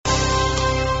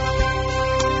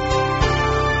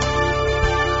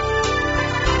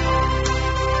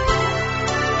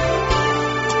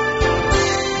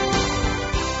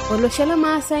Olosho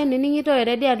Maasai nining'ito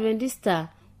eredi Adventista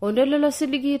ondololo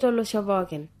siligi tolosho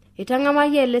pookin.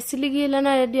 Itang'amayie ele siligi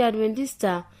lena redi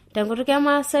Adventista tenkutuk e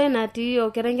Maasai natii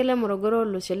orkerenket le Morogoro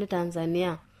olosho le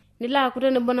Tanzania. Nila akute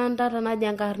nibonanta naji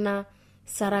enkarna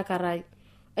Sara Karai.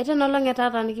 Etenolong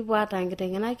etata nikipuo ata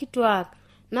nkitengena kituak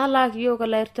nalak yiok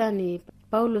olairtani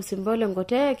Paulo Simbole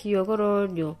Ngote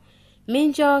kiyokorojo.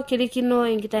 Mincho kirikino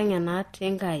enkitengenat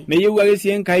enkai. Meyieu ake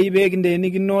sie enkai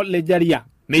pekintenikino lejaria.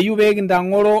 Meyieu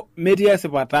pekintang'oro metii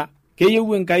esipata.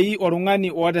 Keyieu enkai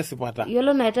orung'ani oota esipata.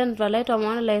 Yiolo naiten twalaita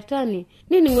omona lairtani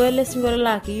nining'o ele singolo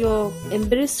lak yiok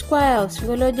Embrace Choir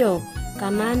osingolo jo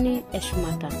Kanani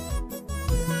Eshumata.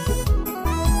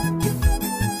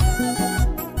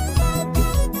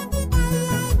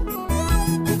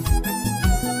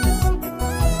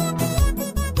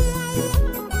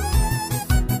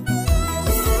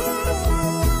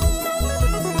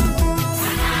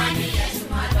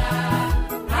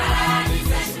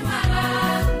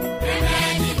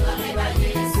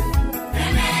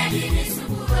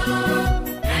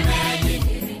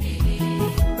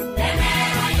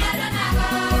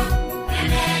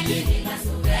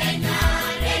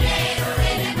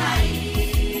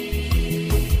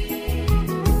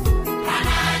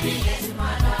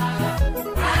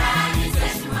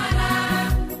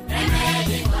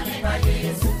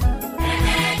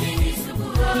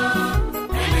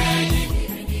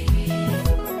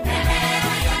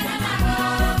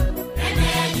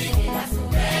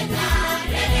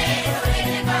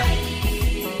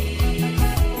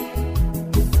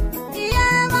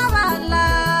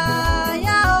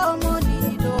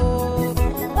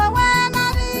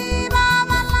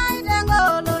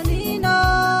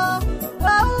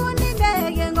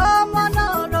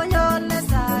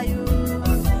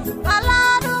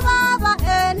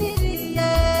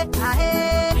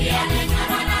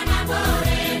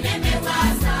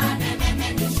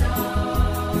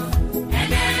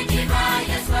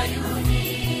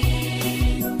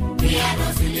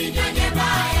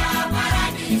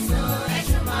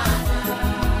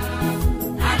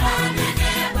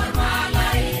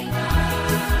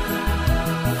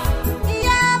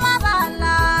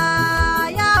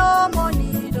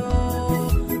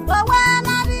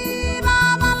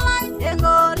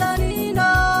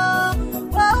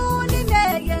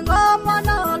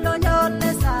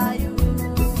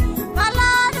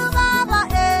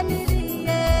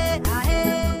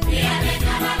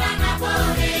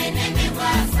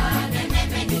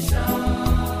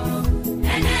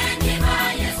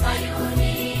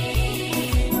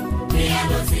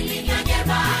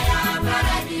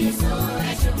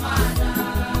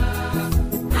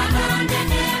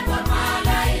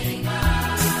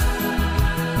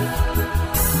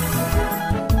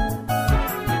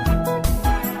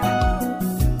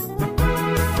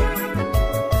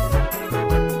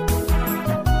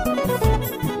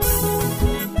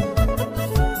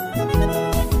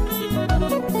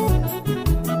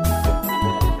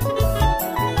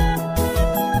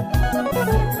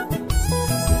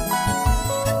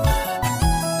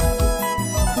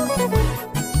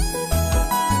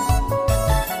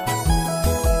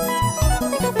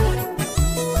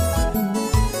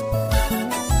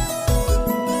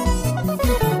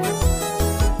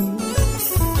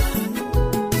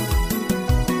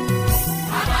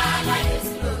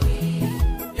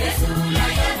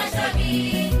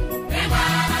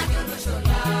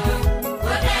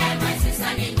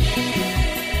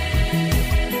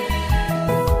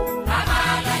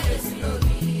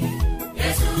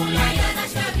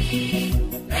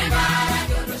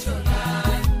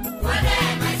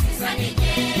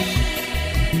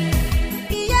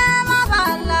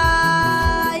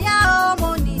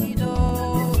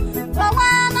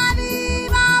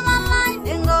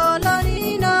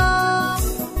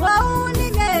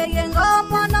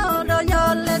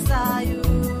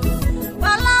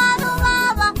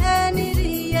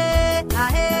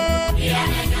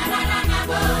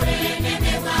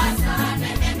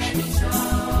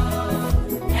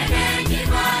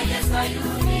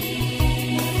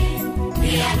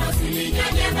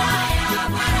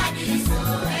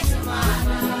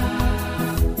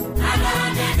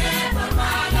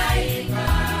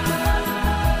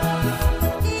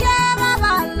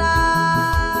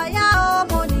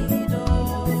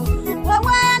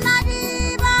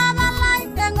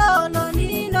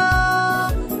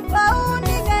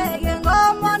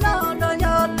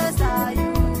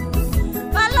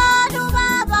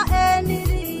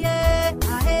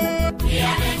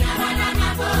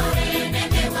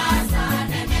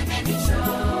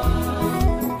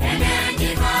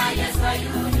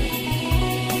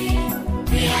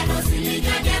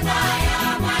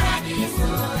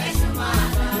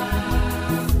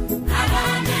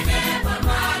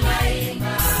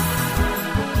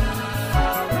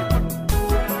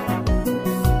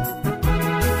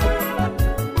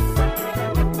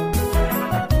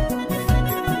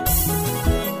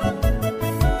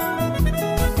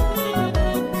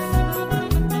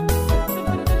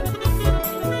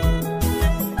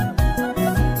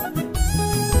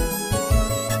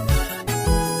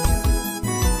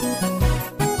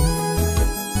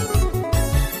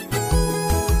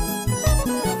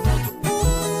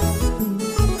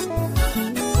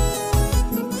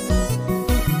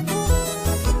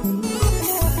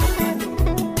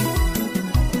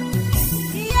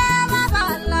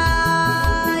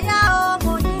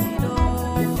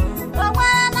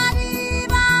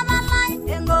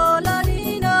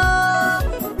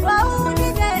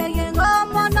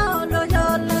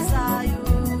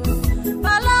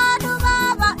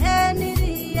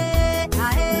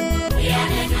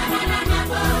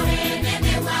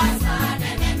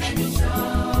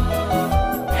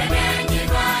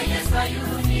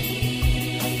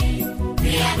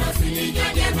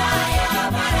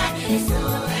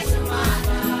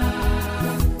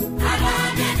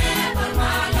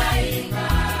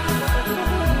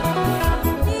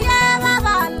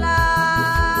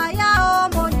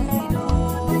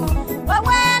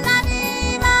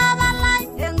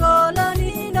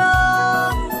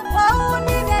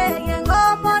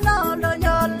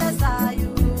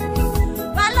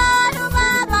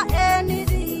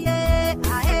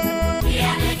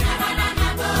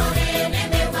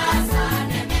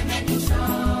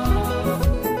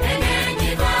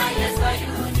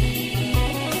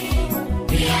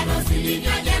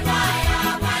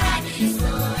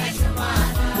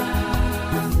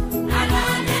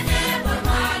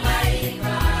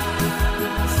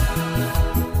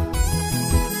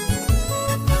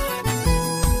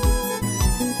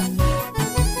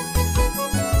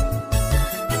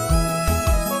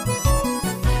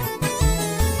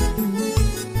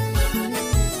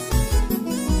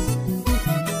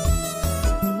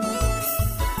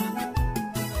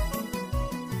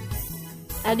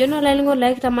 ajo no lalingo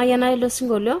like tamayana ilo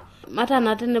singolio mata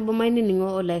na tenebo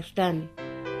mainingo o like tani.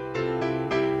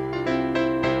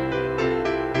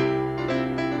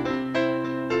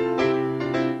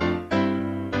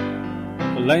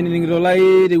 Online ningiro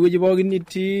lai de wuji bogin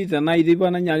iti tana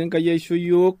idipa na nyagen kaya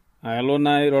shoyok alo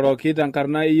na iroroki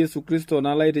tankarna Yesu Kristo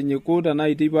na lai tenyeko tana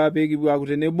idipa pegi bu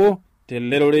akutenebo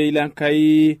tellerore ilan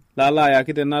kai lala ya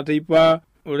kitena tipa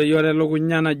ore yore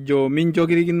lokunyana jo minjo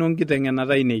kirikino kitengena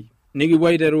tainei niki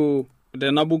waiteru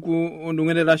denabuku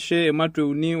undungere rashe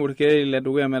matuni urke le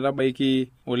duwe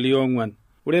metabaiki oliongwan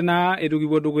ure na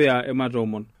edukibo dukuya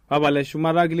ematomon papale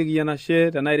shumara kilikiyana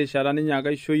she tana irishara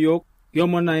ninyaga shoyok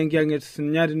yomona enkianget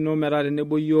sinyari no merare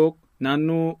nebo yok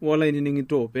nanu wala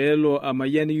iningito pelo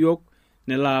amayani yok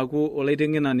nelaku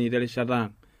olaitengenani terishata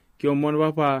kiomon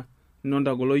papa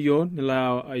nonda golo yo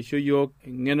nela aisho yok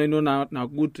ngeno ino na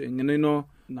gut ngeno ino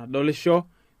na dolisho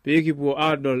pekipo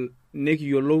adol neki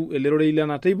yolo elerore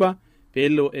ilana taiba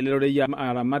pelo elerore ya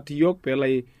aramati yok pela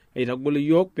itagolo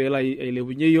yok pela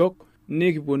ilebunye yok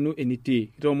neki ponu eniti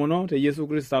kitomono te Yesu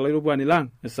Kristo aliro bwani lang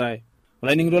esai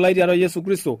wala ningiro laiti aro Yesu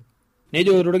Kristo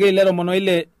nejo roge lero mono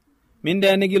ile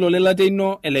minde anigi lo lelate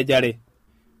ino elejare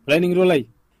planning rolai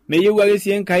meyu wage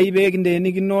sien kai be kinde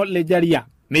enigino lejaria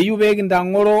meyu be kinda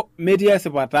ngoro media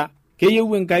sepata keyu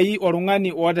wenkai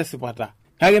orungani oda sepata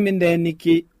kage minde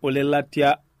eniki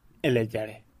olelatia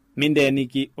elejare minde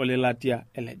eniki olelatia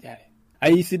elejare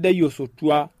ai sidayo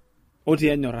sotua oti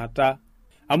enyorata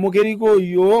amukeriko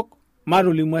yok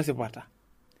marulimu sepata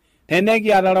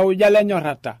teneki adara ujale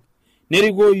enyorata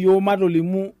neriko yo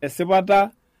matolimu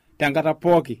esipata tenkata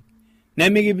pooki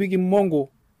nemikipiki mongo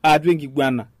atwe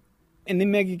nkigwana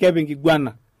enimeki kepe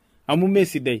nkigwana amu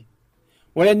mesidai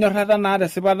ore nyorrata naata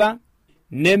esipata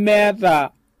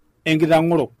nemeeta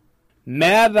enkitang'oro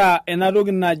meeta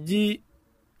enatoki naji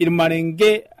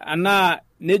irmarenge anaa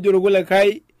nejoro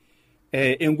kulikae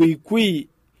enkuikui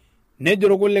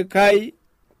nejoro kulikae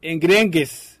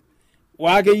enkirenges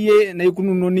wakeyie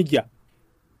naikununo nijia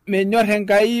menyor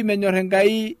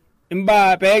enkai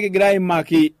imba peke girai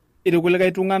maki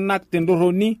irikulikai tunganak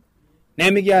tendoroni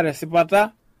nemikiara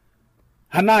sipata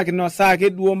hanaki no sake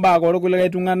duo mba goro kulikai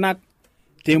tunganak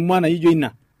temwana ijo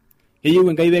ina eyewu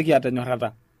enkai peke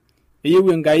atanyorata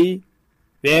eyewu enkai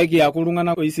peke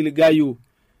akulungana oisiligayu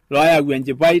loaya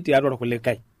wenjipai tiato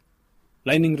kulikai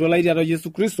lining to light ato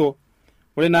Yesu Kristo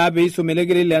ore na be iso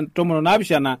melegere le tomono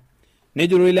nabishana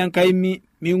nejoro ile enkai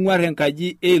mingware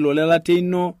enkaji elolela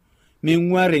teino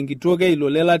mingware enkitoke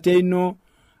ilolela teino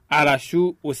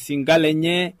arashu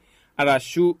osingalenye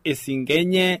arashu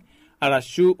esingenye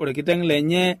arashu orkiteng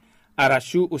lenye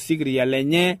arashu osigriya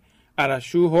lenye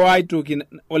arashu hoaitoki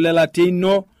olela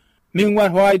teino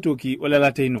mingwar hoaitoki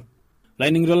olela teino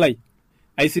lining rolai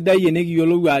aisidai eneki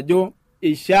yolou ajo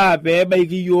ishaa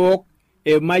peebaiki yok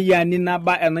emayani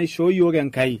naba enaisho yok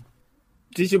enkai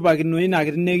tishipakino ina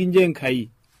kitinekinje enkai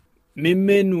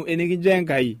memenu enikinje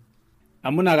enkai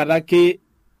amuna katake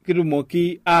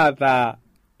kitumoki ata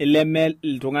elemel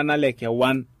iltungana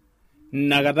lekewan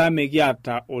nakata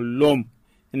mekiata olom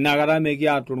nakata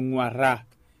mekiata ngwara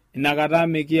nakata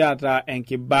mekiata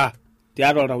enkiba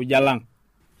tiato taujalang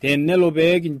tenelo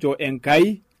pekinjo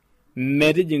enkai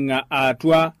metijinga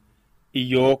atua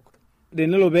iyok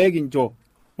tenelo pekinjo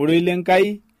oroile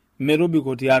enkai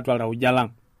metobiko tiato taujalang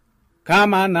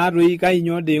kama naatoi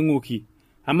kainyo de nguki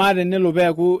ama tenelo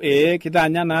peku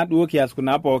kitanya na duo kias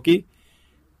kuna pooki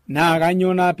na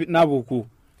kanyo na buku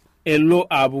elo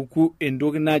abuku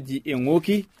endoki naji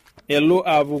engoki elo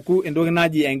abuku endoki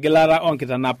naji engilara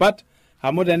onkitanapat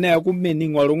amu teneeku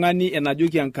meningo oltung'ani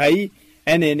enajoki enkai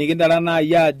ene nikindara na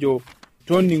yajo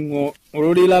toningo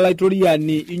ororila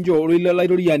laitoriani injo ororila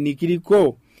laitoriani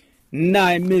kiriko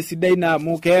na mesidai na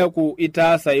amu keeku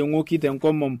itaasa engoki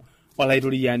tenkomom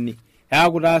olaitoriani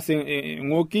yaaku taasa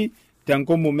engoki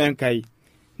tenkomom enkai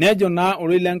nejo na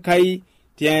ororila enkai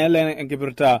tiele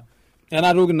enkipirta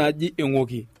ena toki naji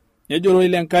engoki nejo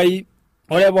ororila enkai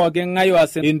ore pooki ng'ae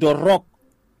oas intorrok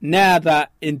neeta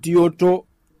entioto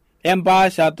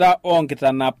empaashata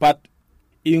onkitanapat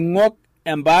ing'ok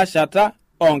empaashata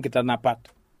onkitanapat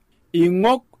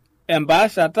ing'ok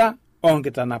empaashata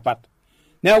onkitanapat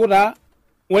neeku taa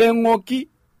ore ng'oki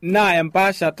naa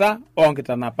empaashata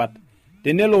onkitanapat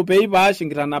tenelo peipaash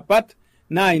inkitanapat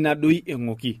naa ina doi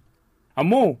eng'oki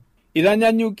amu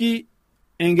itanyanyuki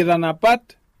enkitanapat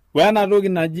wena toki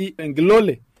naji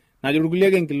enkilole najo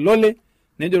irkuliek enkilole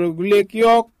nejo irkuliek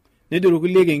kiok nejo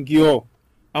irkuliek enkio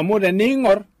amu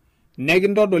teniing'or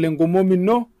nekintodol enkomom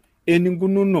ino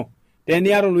eninkununo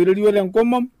teniata oloirerio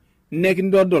tenkomom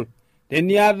nekintodol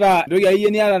teniata entoki akeyie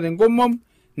niata tenkomom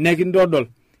nekintodol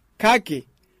kake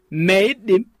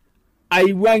meidim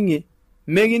aiwang'ie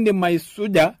mekindim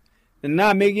aisuja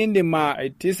naa mekindim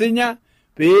aitisinya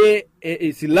pee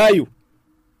isilayu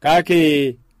kake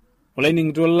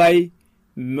olaining'ito lai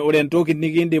ore entoki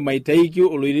nikindim aitaiki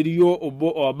oloirerio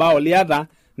obo oba oliata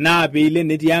naa peile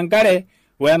netii enkare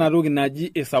wena toki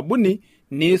naji esabuni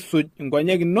nisuj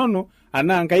nkonyek inono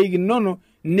anaa nkaik inono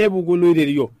nepuku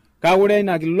oloirerio kake ore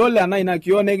ina kilole anaa ina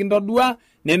kioo nekintodua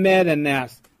nemeeta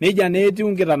eneas nejia naa etiu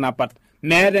nkitanapat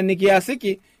meeta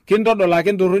enikiasiki kintodol ake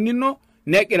entorroni ino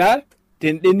negira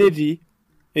tende netii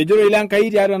ejito ile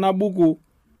Enkai tiatua ena buku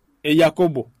e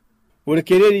Yakobo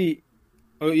orkereri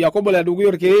Yakobo ledukuya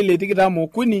orkereri le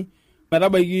 23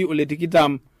 metabaiki ole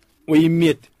 25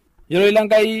 ejito ile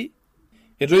Enkai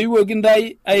etoiwuoki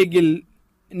ntai aigil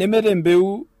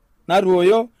nemetembeu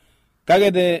naruoyo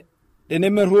kake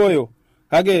tenemeruoyo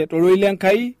kake toroi ile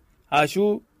Enkai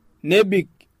ashu nebik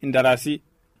intarasi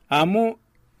amu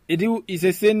etiu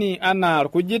iseseni anaa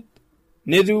irkujit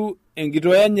netiu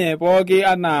enkitoo enye pooki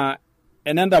anaa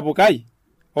enentapukai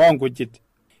oonkujit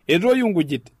etoyu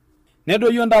nkujit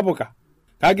nedoyio ntapuka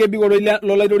kake ebik ororei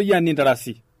lolairoriani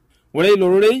intarasi ore ilo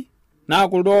rorei naa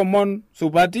kuldo omon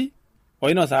supati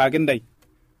oinosaki ntai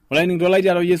olaining'ito lai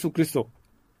tiatua Yesu Kristo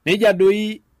nejia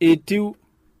doi etiu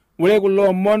ore kulo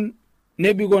omon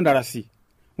nebikoo ntarasi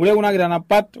ore kuna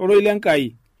kitanapat ororei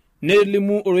lenkai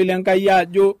nelimu ororei lenkai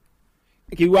ajo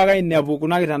kiwuo ake ainepu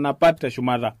kuna kitanapat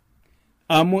teshumata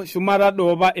amu shumata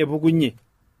doopa epukunye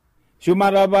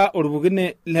shumata apa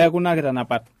orpukine lekuna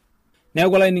kitanapat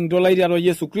neeku olaining'ito lai tiatua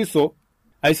Yesu Kristo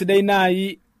aisidai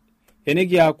nai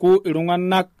enikiaku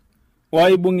iltung'anak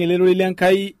oibung' ele rorei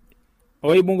lenkai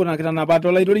oibung' kuna kitanapat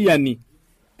olairoriani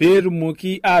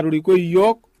peetumoki atoriko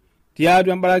iyiok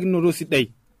tiatua embarakinoto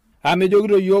sidai amu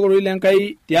ejokito iyiok ororei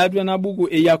lenkai tiatua ena buku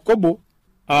e Yakobo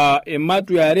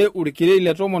Ematua 2 orkereri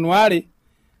le 12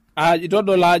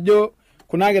 itodol ajo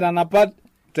kuna kitanapat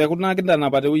tekuna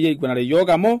kitanapat ewueji aiguanare iyiok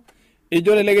amu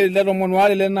ejo lele kereri le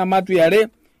 12 lena Ematua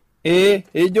 2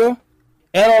 ejo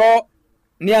eroro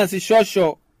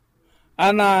niasishosho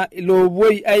anaa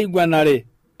iloopuoi aiguanare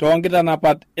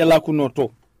toonkitanapat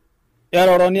elakunoto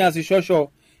eroro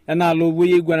niasishosho enaa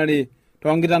loopuoi aiguanare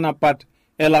toonkitanapat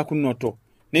elakunoto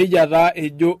nejia taa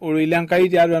ejo ororei lenkai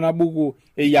tiatua ena buku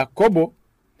e Yakobo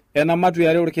ena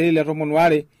Ematua 2 orkereri le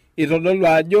 12 itodolu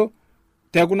ajo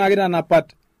tekuna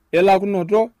kitanapat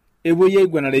elakunoto epuoi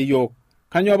aiguanare iyiok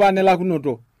kanyoo paa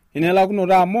nelakunoto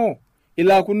inelakunoto amu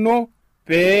ilakuno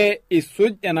pee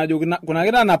isuj enajo kuna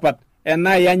kitanapat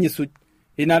enaa iany isuj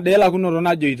ina dee elakunoto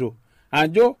najoito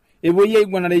ajo epuoi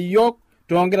aiguanare iyiok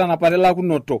toonkitanapat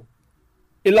elakunoto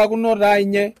ilakuno taa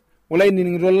inye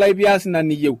olainining'ito lai pias ina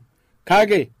niyieu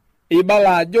kake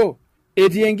ibala ajo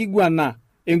etii enkiguana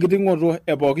enkiting'oto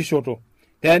epooki shoto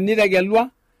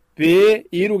tenitegelua pee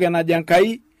iiruk enajo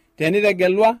Enkai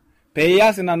tenitegelua pee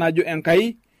ias ina najo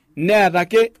Enkai neeta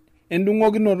ake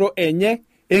endung'okinoto enye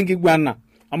enkiguana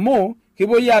amu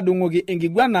kipuoi adung'oki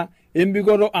enkiguana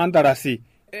embikoto oontarasi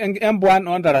empuan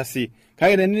oontarasi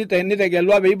kake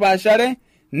tenitegelua pee ipaashare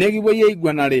nekipuoi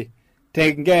aiguanare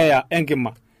tenkeeya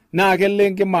enkima naa kelo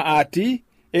enkima atii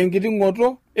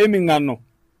enkiting'oto eming'ano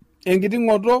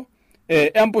enkiting'oto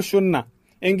empushuna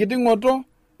enkiting'oto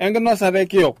enkinosata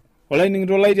ekiok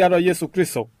olaining'ito lai tiatua Yesu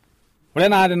Kristo ore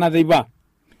naa tena teipa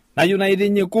nayieu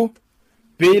naitinyiku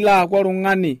piilo aaku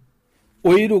oltung'ani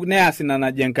oiruk neas ina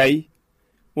najo Enkai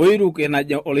oiruk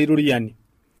enajo olairoriani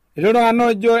etii iltung'anak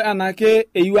ojo enake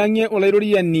eiwuang'ie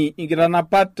olairoriani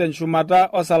inkitanapat tenshumata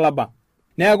osalaba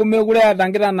neeku mekure eeta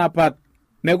nkitanapat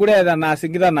mekure eeta naas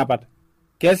inkitanapat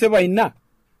kesipa ina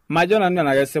majo nanu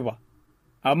ena kesipa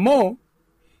amu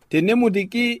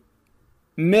tenemutiki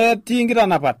metii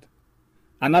nkitanapat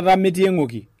anata metii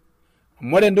eng'oki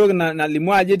amu ore entoki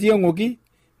nalimu ajo etii eng'oki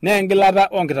naa enkilata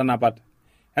oonkitanapat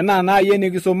enaa naai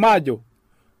enikisoma ajo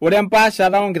ore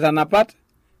empaashata oonkitanapat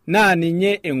naa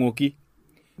ninye eng'oki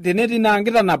tenetii naa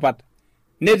nkitanapat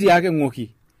netii ake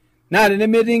eng'oki naa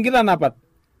tenemetii nkitanapat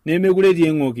nemekure etii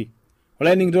eng'oki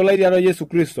olaining'ito lai tiatua Yesu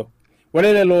Kristo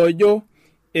ore lelo ojo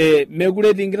mekure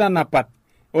etii nkitanapat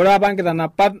ore apa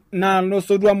nkitanapat naa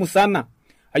nosotua musana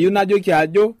ayieu najoki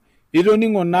ajo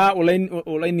itoning'o naa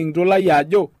olaining'ito lai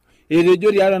ajo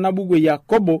etejo tiatua ena buku e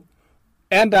Yakobo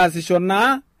entaasisho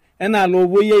naa enaa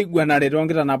loopuoi aiguanare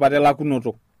toonkitanapat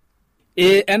elakunoto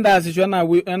entaasisho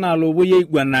enaa loopuoi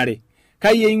aiguanare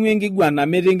kai eing'ua enkiguana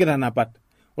metii nkitanapat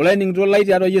olaining'ito lai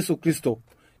tiatua Yesu Kristo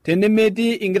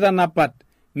tenemetii inkitanapat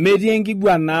metii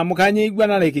enkiguana amu kanyoo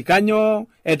iguanareki kanyoo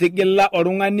etigila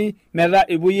oltung'ani metaa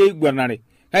epuoi aiguanare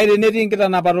kai tenetii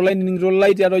nkitanapat olaining'ito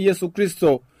lai tiatua Yesu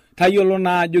Kristo tayiolo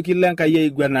naa ajo kilo Enkai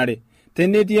aiguanare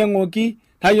tenetii eng'oki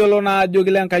tayiolo naa ajo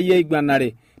kilo Enkai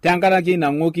aiguanare tenkaraki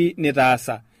nang'oki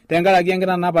nitaasa, tenkaraki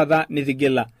enkitanapata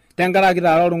nitigila, tenkaraki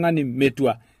taara oltung'ani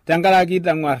metua, tenkaraki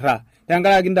tang'uarra,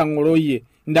 tenkaraki ntang'oroyie,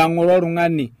 ntang'oro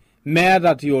oltung'ani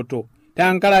meeta tioto,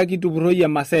 tenkaraki tupurroyie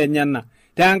masaa enyana,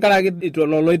 tenkaraki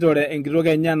itololoitore enkitok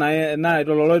enye na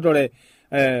itololoitore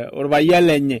orpayian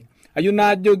lenye. Ayieu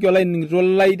naajoki olainining'ito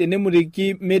lai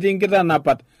tenemutiki metii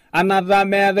nkitanapat, anata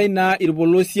meetai naa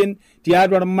irpolosien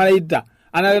tiatua irmareita,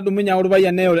 anata edumunye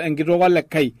orpayian neya enkitok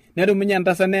olikae, nedumunye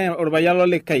entasat neya orpayian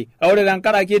lolikae. Ore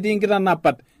tenkaraki etii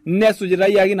nkitanapat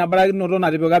nesujitai ake ina barakinoto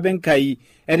natipika apa Enkai,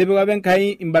 etipika apa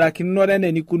Enkai imbarakinot enaa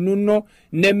enikununo,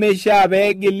 nemeishaa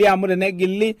peegili amu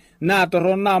tenegili naa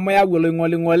torrono amu eyau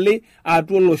oloing'oling'oli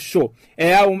atua olosho,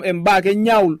 eyau imbaa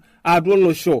kenyaul atua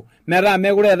olosho, metaa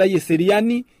mekure eetai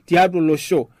eseriani tiatua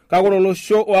olosho. Kake ore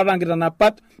olosho oota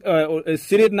nkitanapat,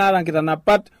 esirit naata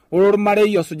nkitanapat, ore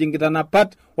ormarei osuj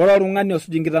nkitanapat, ore oltung'ani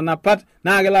osuj nkitanapat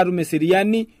naa kelo atum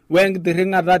eseriani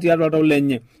wenkitirring'ata tiatua oltau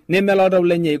lenye, nemelo oltau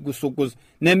lenye igusugus,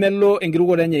 nemelo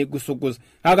enkirukoto enye igusugus.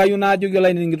 Kake ayieu naajoki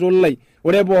olainining'ito lai,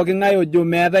 ore pooki ng'ae ojo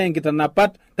meetai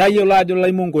nkitanapat, tayiolo ajo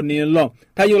laimonkoni ilo,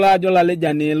 tayiolo ajo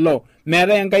lalejani ilo,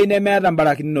 meetai Enkai nemeeta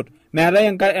mbarakinot, meetai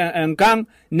enkang'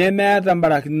 nemeeta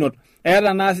mbarakinot.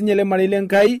 Eeta naa sinye ele marei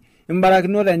l'Enkai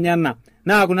imbarakinot enyana,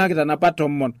 naa kuna kitanapat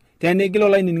 10. Tenigil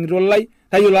olainining'ito lai,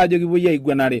 tayiolo ajo kipuoi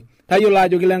aiguanare, tayiolo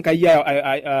ajo kilo Enkai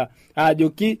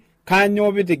ajoki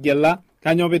kanyoo pitigila,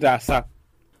 kanyoo pitaasa.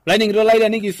 Olainining'ito lai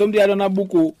tenikisom tiatua ena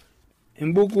buku,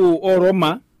 embuku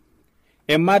oRoma,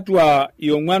 ematua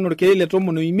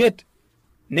 4:15,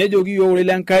 nejoki yiok ore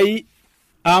l'Enkai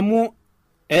amu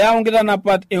eyau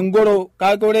nkitanapat engoro,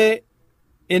 kake ore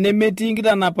enemetii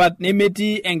nkitanapat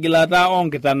nemetii engilata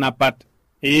oonkitanapat.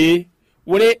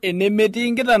 Ore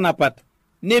enemetii nkitanapat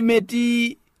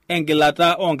nemetii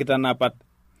engilata oonkitanapat,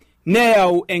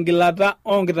 neyau engilata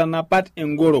oonkitanapat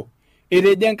engoro.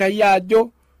 Etejo Enkai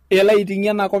ajo elo aiting'ie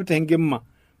enakop tenkima.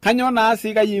 Kanyoo naa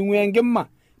sii kai eing'ua enkima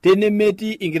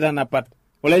tenemetii inkitanapat?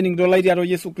 Olainining'ito lai tiatua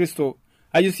Yesu Kristo,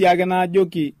 ayieu sii ake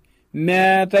naajoki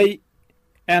meetai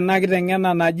ena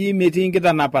kiteng'ena naji metii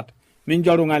nkitanapat,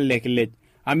 mincho oltung'ani lekilej.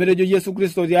 Amu etejo Yesu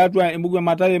Kristo tiatua embuku e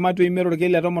Mathayo ematua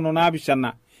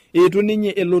 5:17, eitu ninye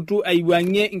elotu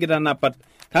aiwuang'ie nkitanapat,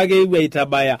 kake eewuo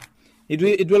aitabaya.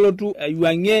 Eitu elotu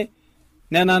aiwuang'ie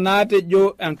nena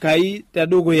naatejo Enkai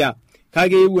tedukuya,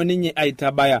 kake eewuo ninye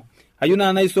aitabaya. Ayieu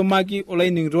naa naisomaki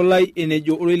olainining'ito lai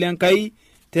enejo ore l'Enkai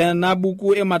tena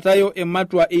buku e Mathayo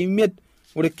ematua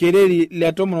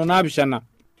 5:17.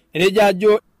 Etejo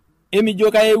ajo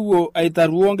emijo kaewuo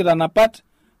aitaruo nkitanapat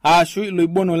ashu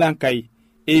iloibono l'Enkai,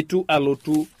 eitu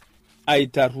alotu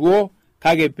aitaruo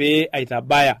kake pee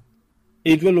aitabaya.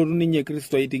 Eitu elotu ninye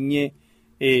Kristo aiting'ie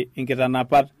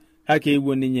inkitanapat, kake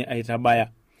eewuo ninye aitabaya.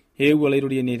 Eewuo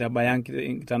olaitoriani aitabaya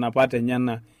nkitanapat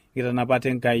enyana, nkitanapat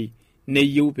Enkai,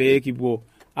 neyieu pee kipuo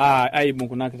aibung'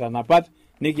 kuna kitanapat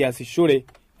nikiasishore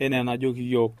enaa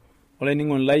enajoki yiok.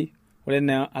 Olainining'oni lai, ore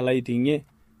naa alaiting'ie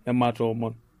ematua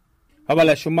 10.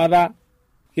 Apala shumata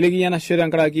kilekinye enashe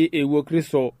tenkaraki eewuo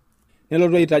Kristo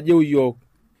nelotu aitajeu yiok,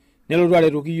 nelotu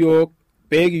aretoki yiok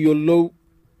pee kiyiolou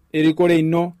erikore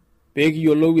ino, pee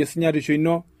kiyiolou esinyatisho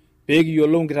ino, pee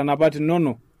kiyiolou nkitanapat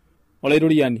inono.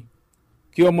 Olaitoriani,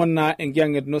 kiomon naa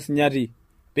enkiang'et ino sinyati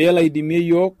pee elo aidimie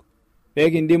yiok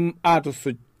pee kindim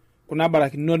atusuj kuna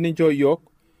barakinot ninchoo yiok,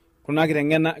 kuna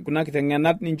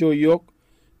kiteng'enat ninchoo yiok,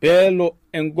 pee elo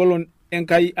engolon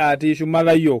Enkai atii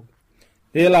shumata yiok,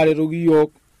 pee elo aretoki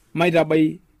yiok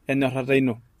maitabai enyorrata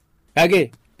ino.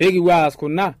 Kake pee kipuo aas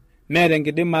kuna meeta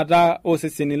enkidimata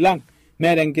oseseni lang',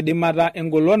 meeta enkidimata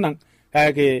engolon ang',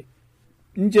 kake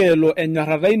nche elo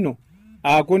enyorrata ino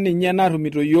aaku ninye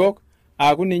narumito yiok,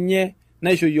 aaku ninye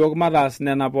naisho yiok mataas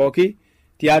nena pooki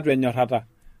tiatua enyorrata.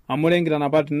 Amu ore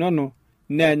nkitanapat inono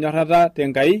naa enyorrata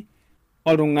tenkai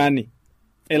oltung'ani,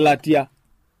 elatia,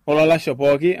 ololashe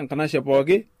pooki, enkanashe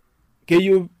pooki,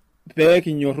 keyieu pee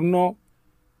kinyorruno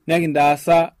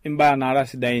nekintaasa imbaa naara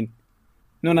sidain.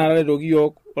 Nona aretoki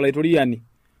yiok olaitoriani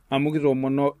amu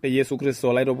kitoomono te Yesu Kristo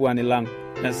olaitopuani lang'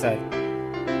 Mesai.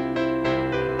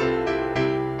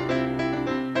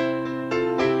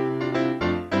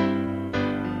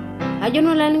 Ajo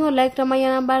no laningo like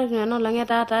tamayana bar no lange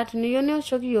tata tiniyo ne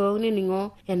oshoki yo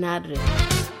ningo ena address.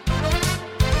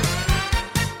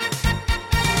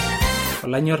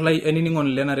 Olanyor lai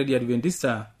eniningon lena Radio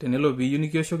Adventista tenelo biyu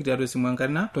nikioshoki tiatua esimu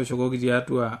enkarna toshokoki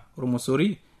tiatua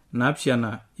ormosori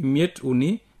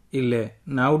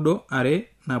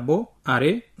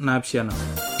 7-5-6-9-2-1-2.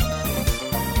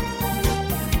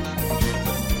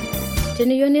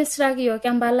 Teniyo nisiraki yo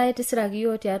kambala itisiraki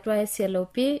yo tiatua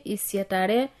SLOP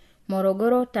Isietare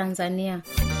Morogoro, Tanzania.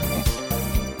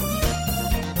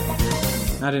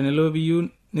 Na tenelo biyu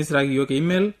nisiraki yiok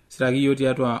email siraki yiok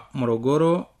tiatua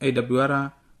Morogoro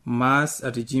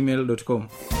awr@mass@gmail.com.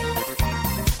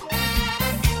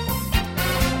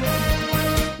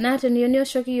 Na teniyieu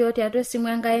nioshoki yiok tiatua esimu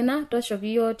enkaina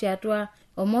toshoki yiok tiatua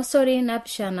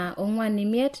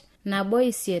 07445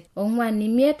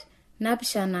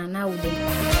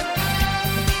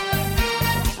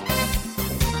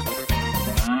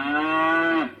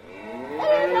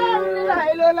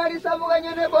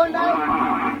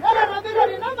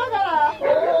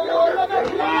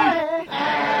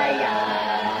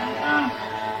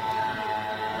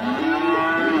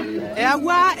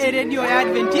 Eawua eredio ya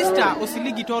Adventista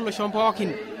osiligi tolosho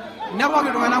pookin. Nepoki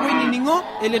iltung'anak oinining'o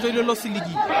eletoilo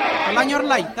losiligi. Olanyor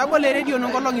lai, tabolo eredio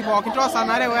nonkolong'i pookin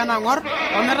toosanare wenang'or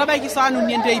ometabaiki saa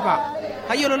uni enteipa.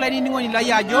 Tayiolo lainining'oni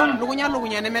lai ajo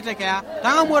lukunya nemetekea.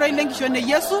 Tang'amu oroi lenkishon e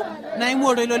Yesu naimu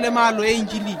ortoilo lemaalo e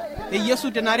Injili. E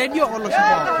Yesu tena redio olosho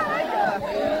pookin.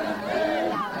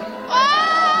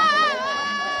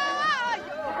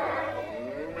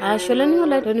 Asholani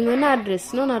wala toning'ona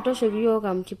address nona toshoki yiok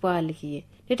amkipo alikie.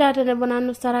 Nitate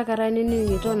nebonanu sarakara nini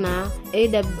ngito na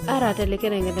AWR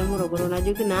telekerengete Morogoro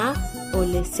najoki na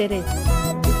Ole Sere.